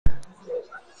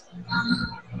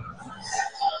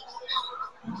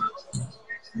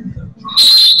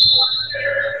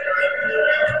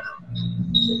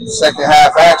Second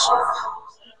half action.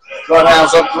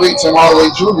 Bloodhounds up 3. Tim Hardaway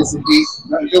Jr. from deep.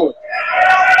 Nothing to it.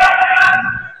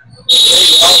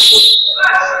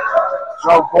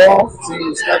 Jump ball. Team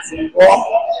respectfully ball.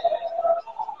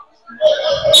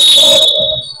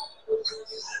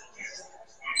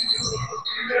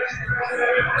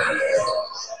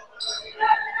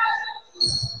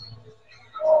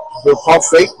 Good pump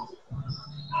fake.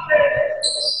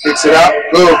 Kicks it out.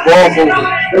 Good ball movement.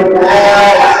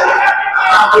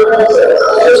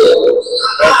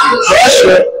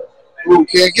 Pressure. Ooh,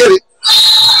 can't get it.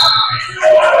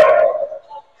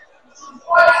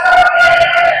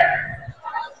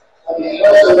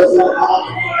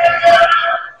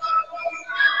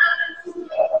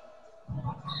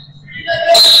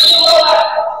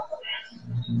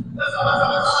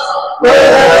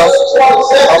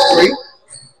 Up 3.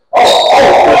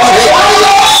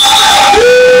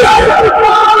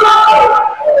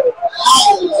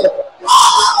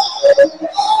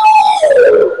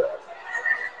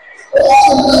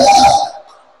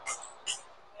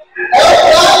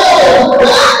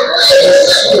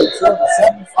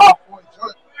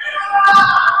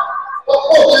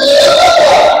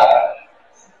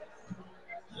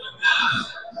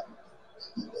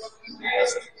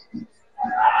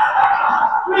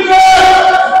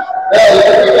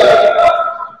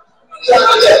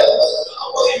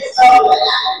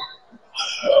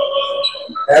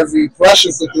 Heavy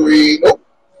pressure for 3. Nope.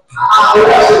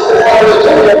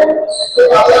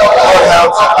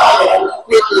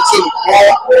 Quickly to the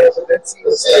ball. That team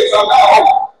stays on the home.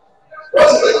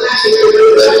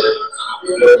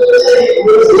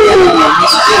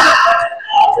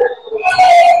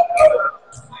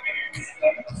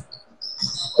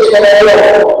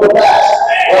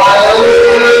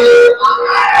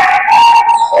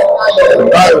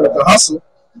 Right with the hustle.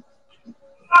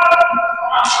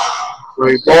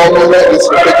 Great ball movement. It's a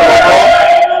pick up ball.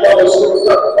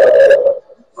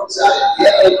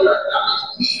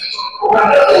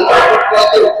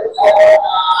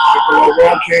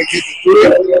 Can't get the 3.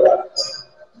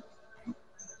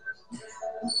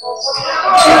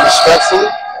 Team respectfully.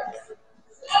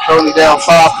 Currently down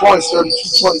 5 points,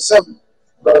 32-27.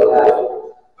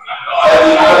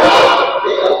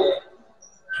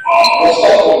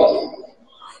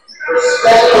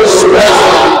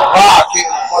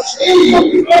 Getting much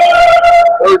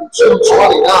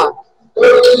 32-29. Way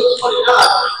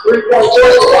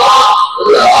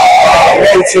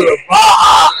to the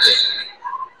Baja.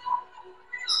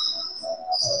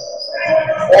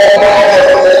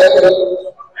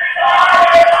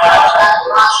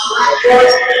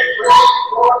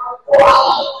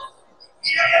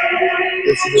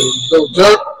 This is a little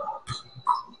dirt.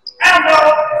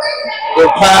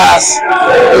 Good pass.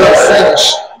 Good finish.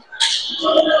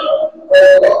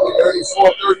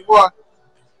 34-31.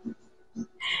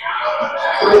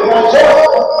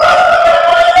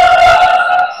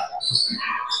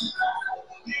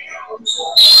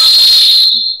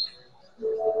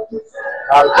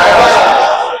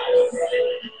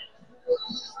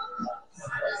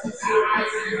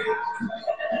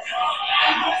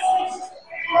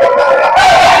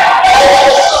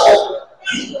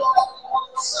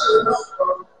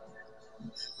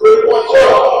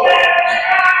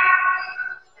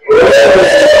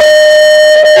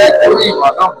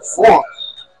 Number 4.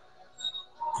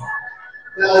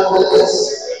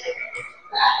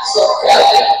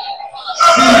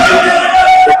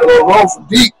 Take a little roll from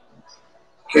deep.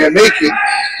 Can't make it.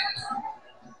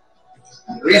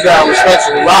 Rebound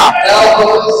respectfully rock.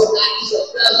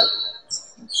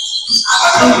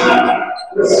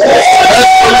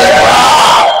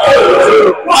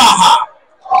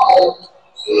 Wow.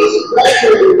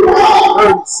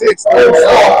 36, 34.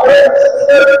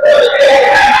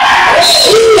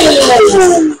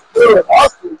 Good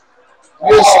hustle.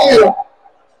 Good steal.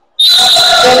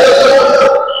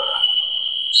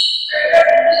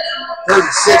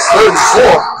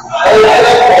 36-34.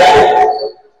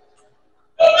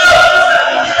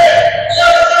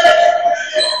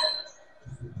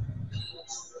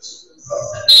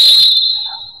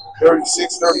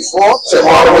 36-34. Tim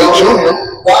Hardaway Jr.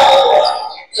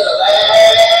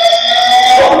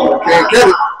 Can't get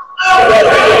it.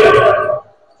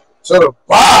 To the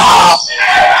bottom.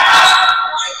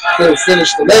 Couldn't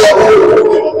finish the layup.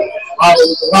 Rollo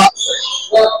with the lock.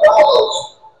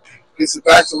 Gets it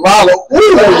back to Rollo.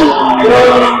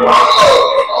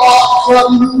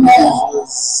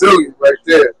 Resilient right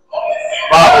there.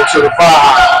 Rollo to the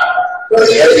bottom.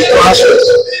 Heavy pressure.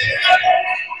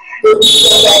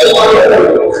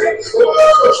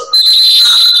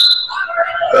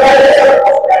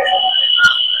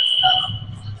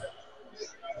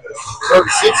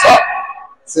 36 up.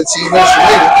 15 minutes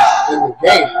remaining in the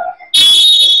game.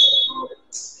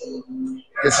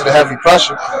 Gets to the heavy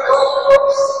pressure.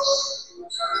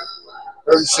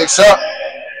 36 up.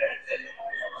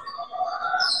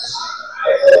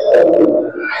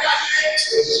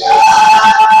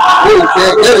 Ooh,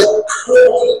 can't get it.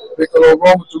 Piccolo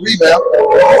wrong with the rebound.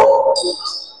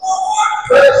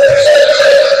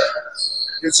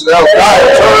 Gets to the outside.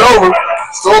 Turn it over.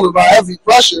 Stolen by heavy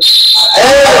pressure.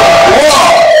 And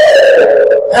wow!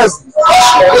 Heavy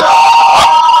pressure.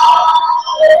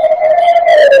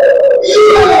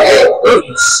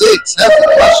 36. Heavy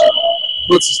pressure.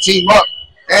 Puts his team up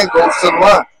and goes to the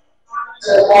line.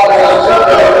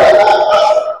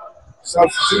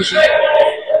 Substitution.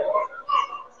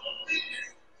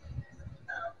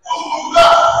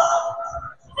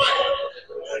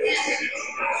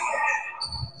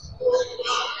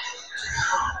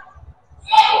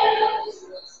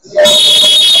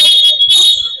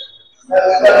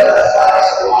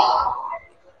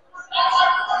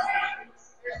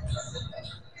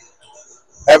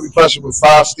 Heavy pressure with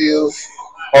 5 steals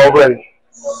already.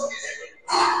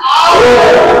 Can't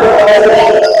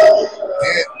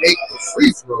make the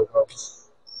free throw, though.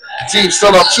 The team's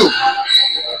still up 2.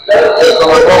 They're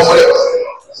going wrong with it.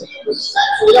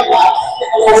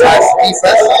 Nice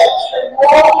defense.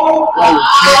 Oh, can't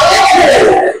get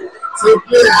it.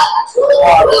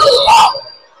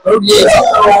 38.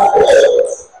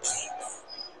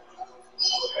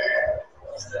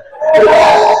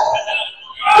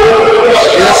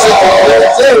 Yes,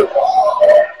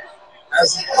 as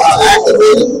he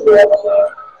activated.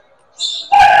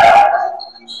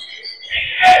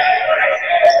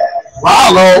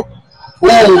 Rallo.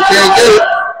 Ooh, can't get it.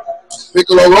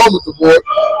 Piccolo wrong with the board.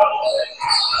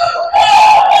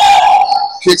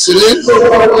 Kicks it in.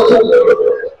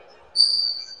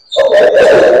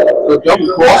 Good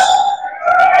double cross.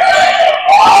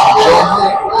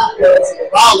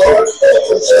 Rallo.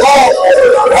 Strong.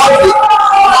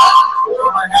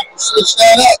 Might have to switch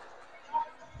that up.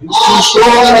 He's too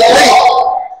strong in the paint.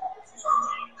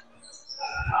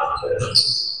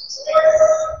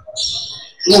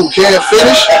 Ooh, can't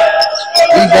finish.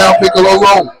 Rebound, Piccolo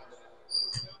wrong.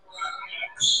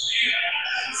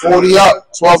 40 up,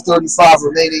 12:35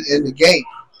 remaining in the game.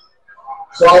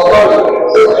 So,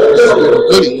 this is a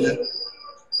goodie, man.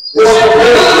 This is a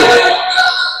goodie.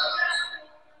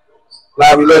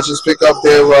 Larry Legends pick up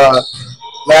their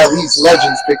Larry's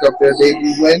Legends pick up their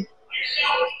debut win.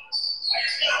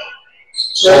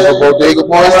 So the Bodega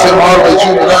Boys, Tim Hardaway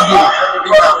Jr.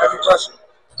 Heavy pressure.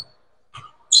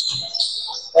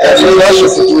 Heavy pressure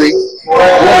for 3.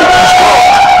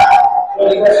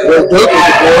 Real good with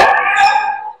the board.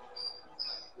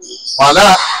 Why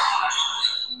not?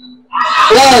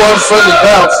 Ooh, unfriendly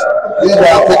bounce.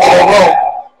 Rebound, pick it up wrong.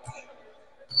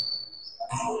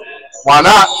 Why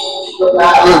not?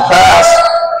 Good pass.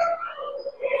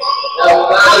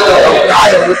 Guy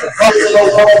with the bucket.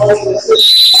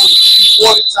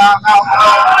 40 timeout.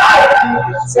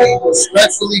 Team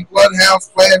respectfully, Bloodhounds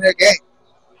playing their game.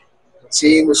 The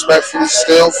team respectfully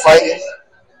still fighting,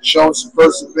 showing some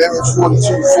perseverance.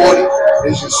 42-40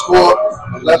 is your score.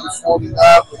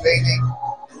 11:49 remaining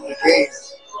in the game.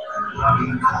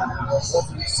 Both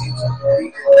of these teams are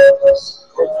great. Both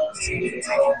of these teams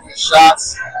are taking good shots.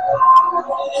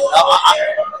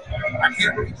 I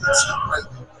can't really get team right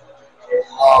now.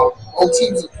 Both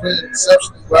teams are playing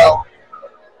exceptionally well,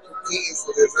 competing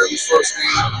for their very first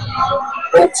game.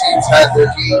 Both teams had their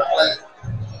game plan.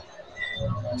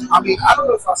 I mean, I don't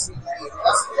know if I've seen the game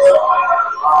yesterday.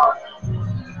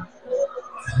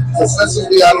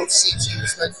 Defensively, I don't see team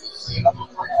respectfully playing up.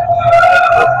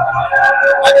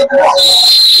 I think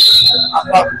I'm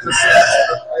probably just saying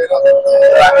that playing up.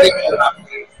 But I think they're not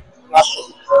playing. I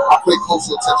pay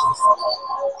closer attention.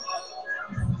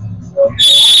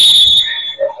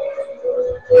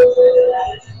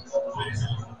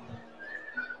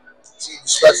 Team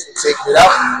respectfully taking it out.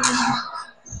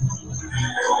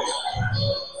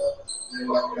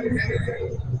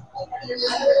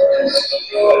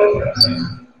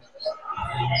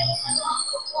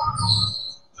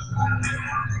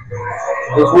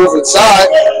 We'll move inside.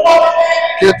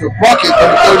 Get the bucket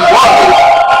from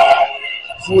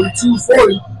 31.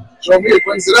 42-40. Jamir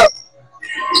brings it up.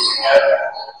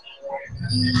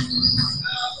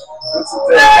 This is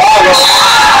a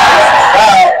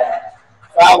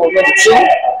foul number 2.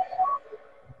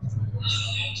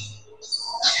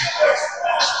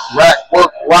 Rack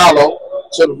work Wallow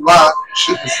to the line.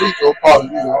 Shoot the free throw. Pardon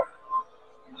me, though.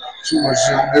 Too much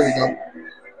zoom. There we go.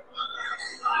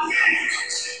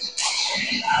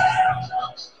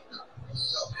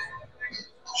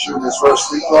 Shoot shooting his first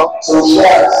free throw.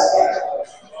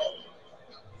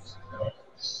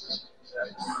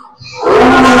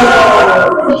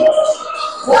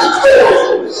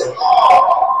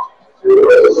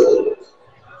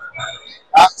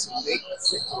 Not to make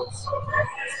free throws,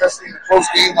 especially in a close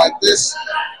game like this.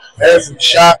 Every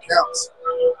shot counts.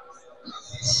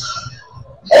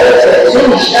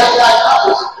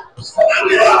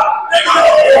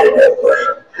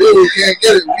 Really can't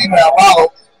get it. Rebound, Hollow.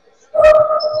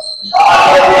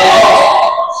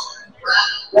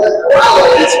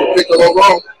 It's for Piccolo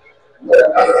Roll.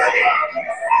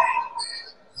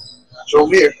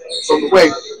 Jomir from the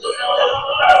wing.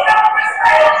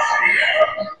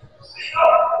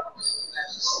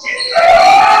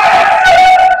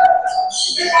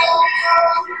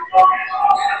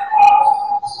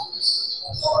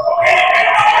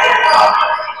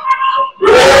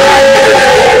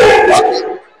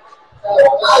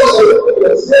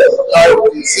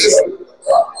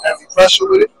 Heavy pressure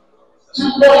with it.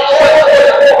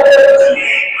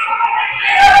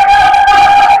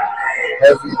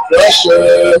 Heavy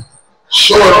pressure.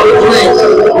 Short three.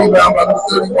 Rebound by number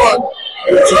 31.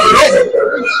 And turn it over.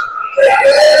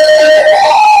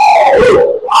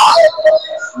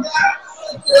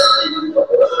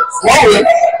 Flowing.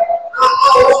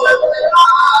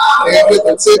 And with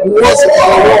the tip, who wants it?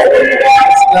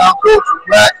 It's down court from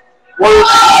Black.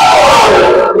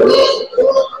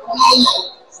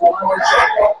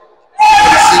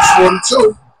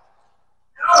 46-42.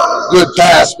 Good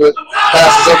pass, but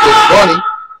passes up to Bunny.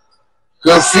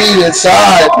 Good feed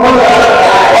inside.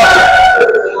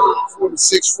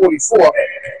 46-44.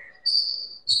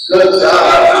 Good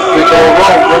job. Big old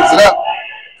roll brings it up.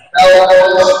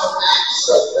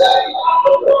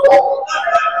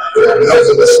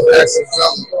 Nevertheless, Jackson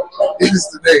Valley is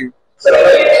the name.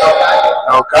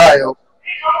 Alcayo.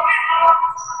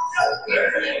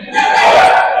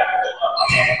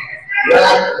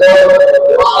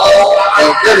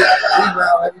 And get it.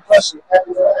 Rebound, heavy pressure.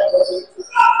 Heavy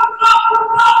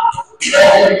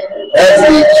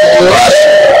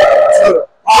pressure.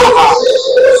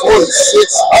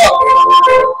 46 up.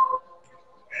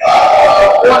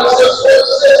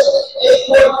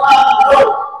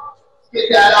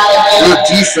 Good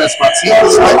defense by Team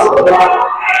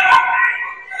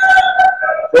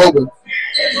Robin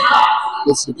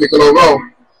gets the Piccolo roll.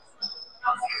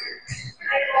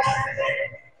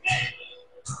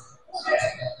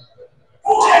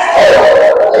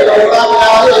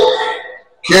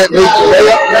 Can't make the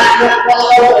layup.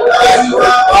 Can't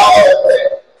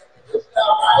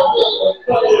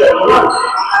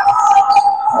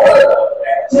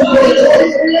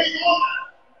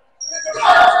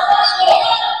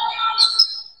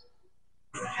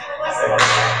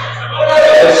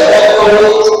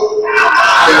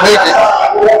make it.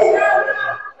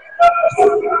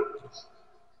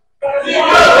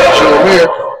 Jomir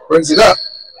brings it up.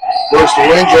 Works the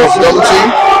wing, draws the double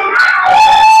team.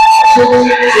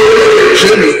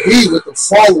 Jimmy B with the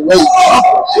fall away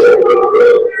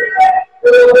jumper.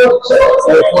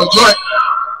 4-point joint.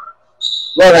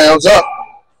 Bloodhounds up.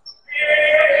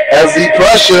 Heavy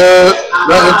pressure.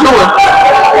 Nothing doing.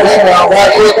 Rebound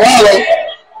right with Wallow.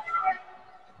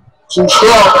 Too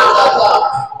strong.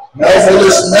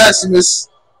 Nevertheless, Maximus.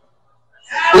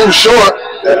 Too short.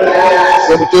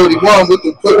 Number 31 with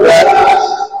the putback.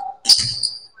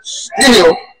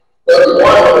 Steal.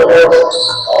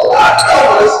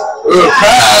 Good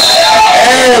pass.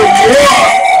 And one.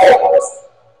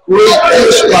 Great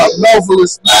pitch by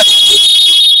Melvillus Maximus.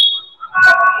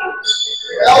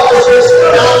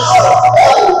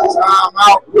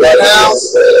 Timeout. Bloodhounds.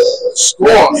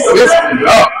 Score 50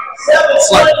 up. It's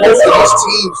like both of these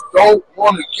teams don't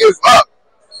want to give up.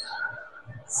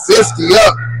 50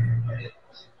 up.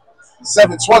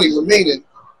 7:20 remaining.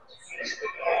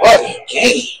 What a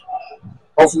game.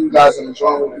 Hopefully you guys are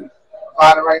enjoying what we're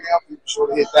providing right now. Be sure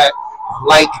to hit that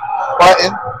like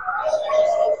button.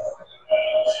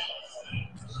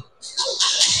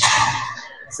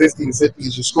 $50-50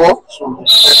 is your score. So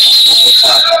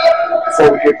before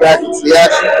we get back into the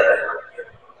action.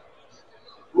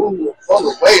 Ooh, pull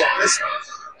away on this one.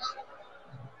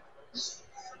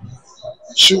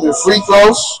 Shooting free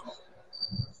throws.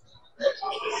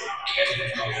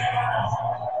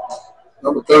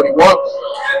 Number 31,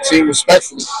 team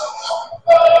respectfully.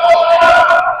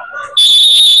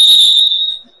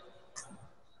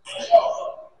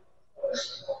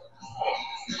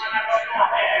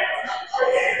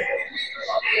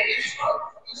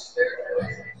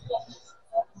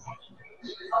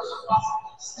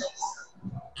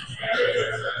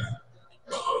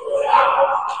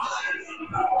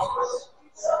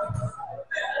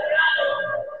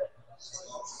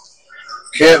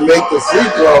 Can't make the free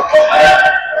throw.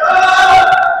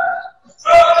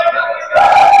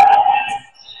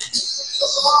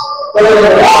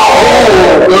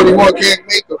 Oh, 31 can't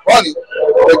make the bunny.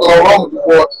 They go wrong with the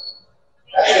board.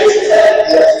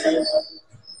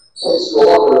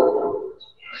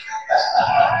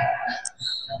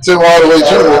 Tim Hardaway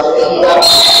Jr.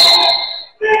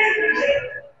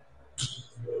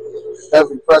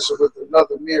 Heavy pressure with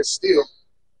another near steal.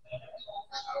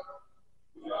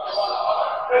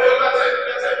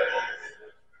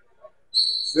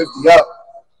 $50 up.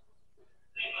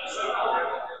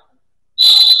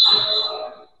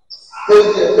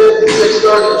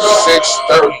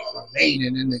 6:30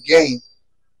 remaining in the game.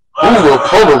 Who will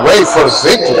pull away for the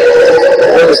victory?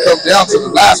 When it comes down to the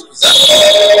last possession.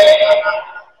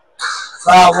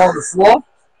 Foul on the floor.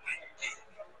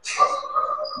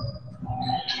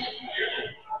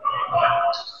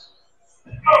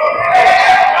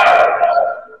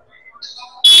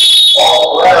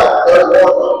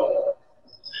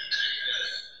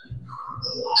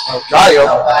 Gallo.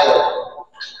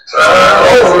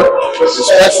 Over.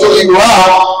 Respectfully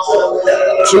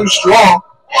robbed. Too strong.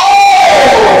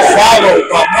 Followed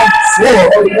by number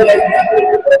 4.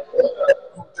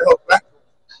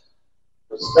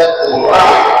 Respectfully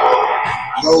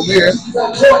robbed. No mirror.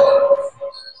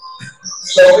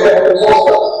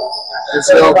 It's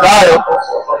El Gallo.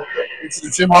 It's the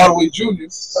Tim Hardaway Jr.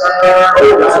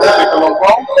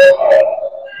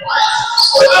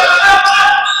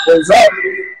 Goes up.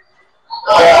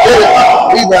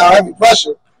 Rebound, heavy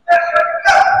pressure.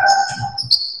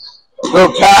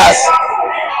 Good pass.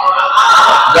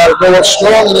 Got to go up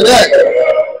strong in the net.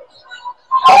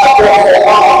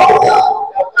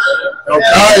 El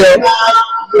Gallo.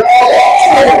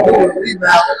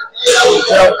 Rebound.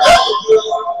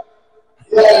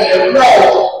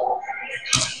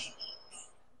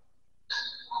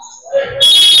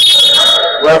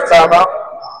 Ref timeout.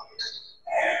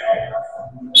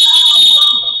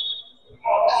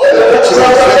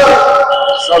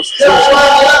 Substitution.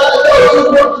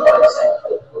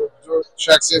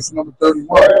 Checks in for number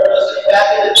 31.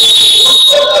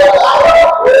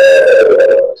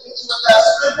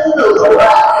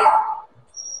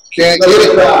 Can't get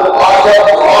it.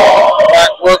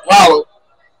 Back work Wallow.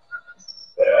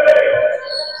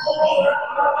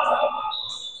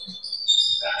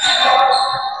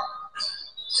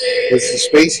 It's the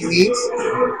space he needs.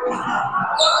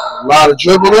 A lot of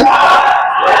dribbling.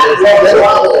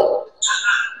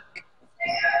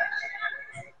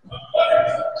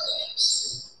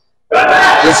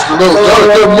 Just a little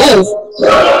good move.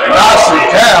 Knocks it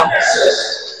down.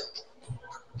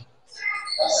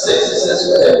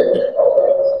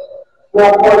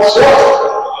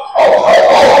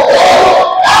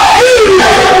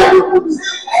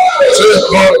 Tim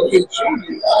Hardaway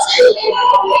Jr.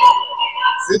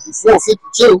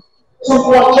 54-52.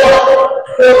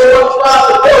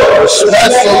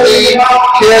 Respectfully,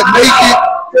 can't make it.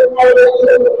 Tim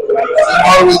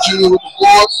Hardaway Jr. with the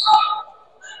board.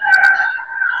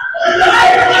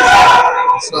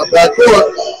 It's not backcourt.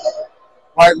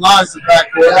 White lines the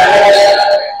backcourt.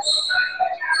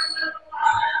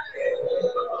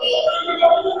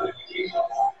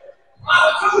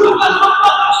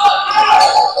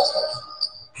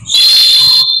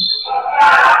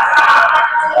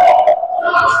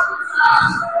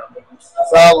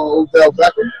 Foul on Odell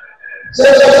Beckham.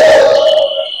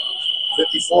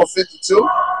 54-52.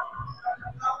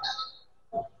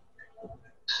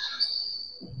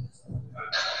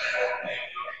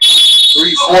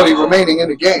 .340 remaining in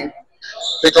the game.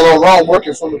 Piccolo Rome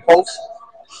working from the post.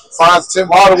 Finds Tim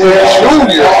Hardaway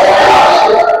Jr.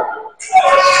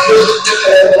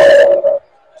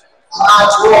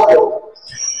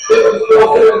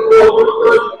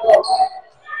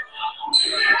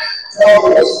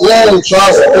 Whoa,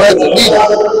 tries to thread the needle.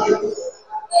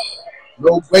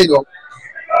 No Vado.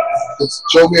 It's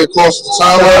Jomi across the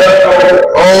timeline.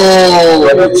 Oh,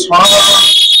 and it's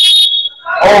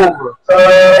over.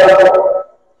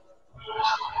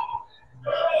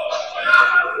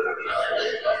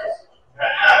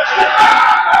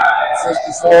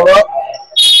 54 up.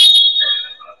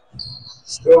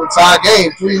 Still a tie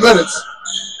game, 3 minutes.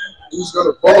 Who's going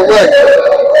to pull away?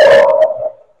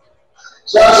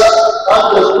 Just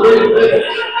under 3 minutes.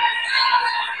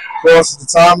 Crosses the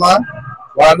timeline.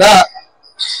 Why not?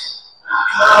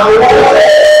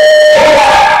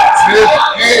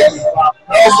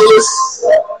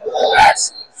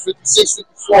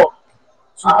 56-54.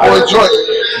 2-point joint.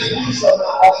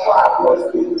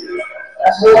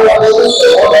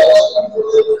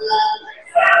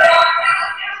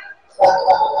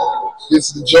 Gets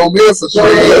to Joe Mir for 3.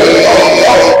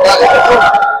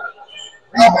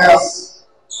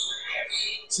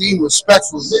 Team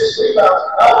respectfully.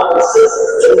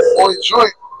 2-point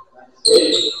joint.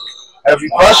 Heavy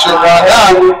pressure right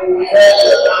now.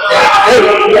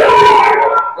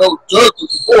 No Dirk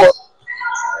with the board.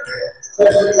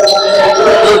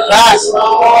 Good pass.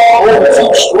 Oh,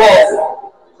 too strong.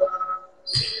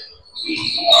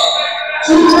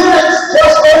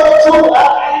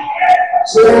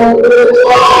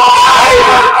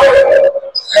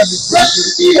 Heavy pressure.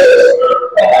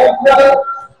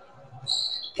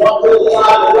 I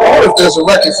wonder if there's a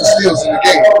record for steals in the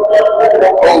game.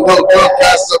 Oh, no, Dirk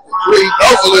passes up the 3.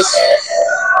 Novelist.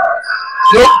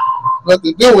 Nope,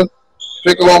 nothing doing.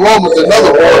 Piccolo Rome with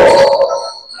another one.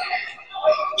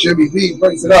 Jimmy B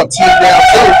brings it up. Team down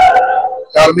 2.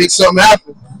 Got to make something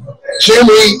happen.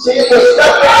 Jimmy.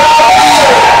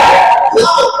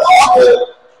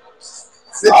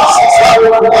 56.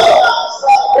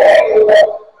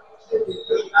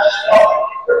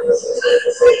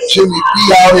 Jimmy B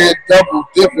out here double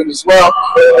dipping as well.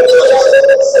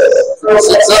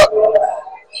 6 up.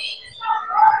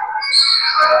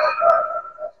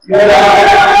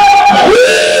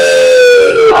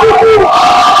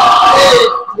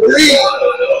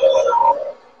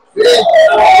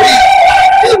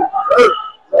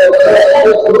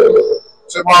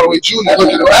 Tim Hardaway Jr.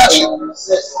 looking to match it.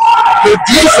 Good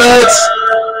defense.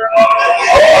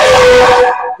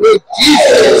 Good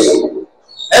defense.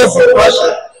 Every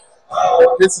pressure.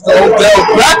 Gets it to Odell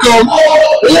Beckham. Oh,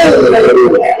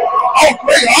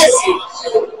 great offense.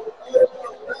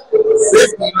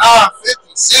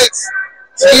 59-56.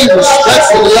 Team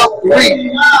respectfully up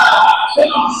 3.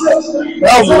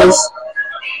 Marvelous.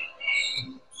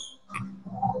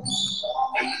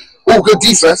 Oh, good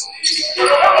defense.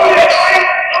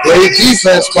 Great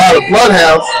defense by the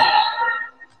Bloodhounds.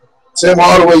 Tim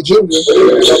Hardaway Jr.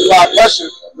 Apply pressure.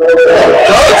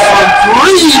 Doug from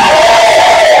 3.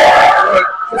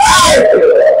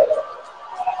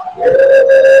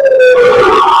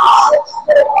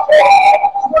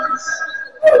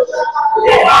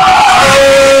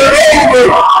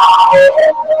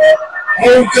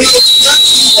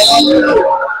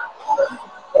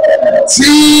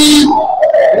 Team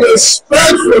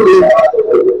respectfully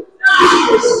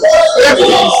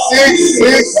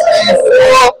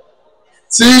 56-64.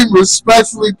 Team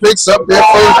respectfully picks up their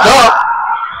first dub.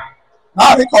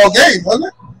 Nah, they call game, wasn't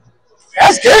it?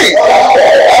 That's game.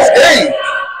 That's game.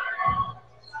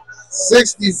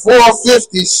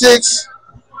 64-56.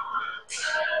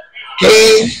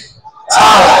 Game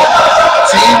time.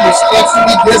 Team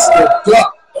respectfully gets the dub.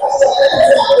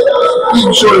 Be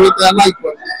sure to hit that like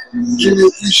button. Really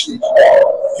appreciate it.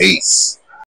 Peace.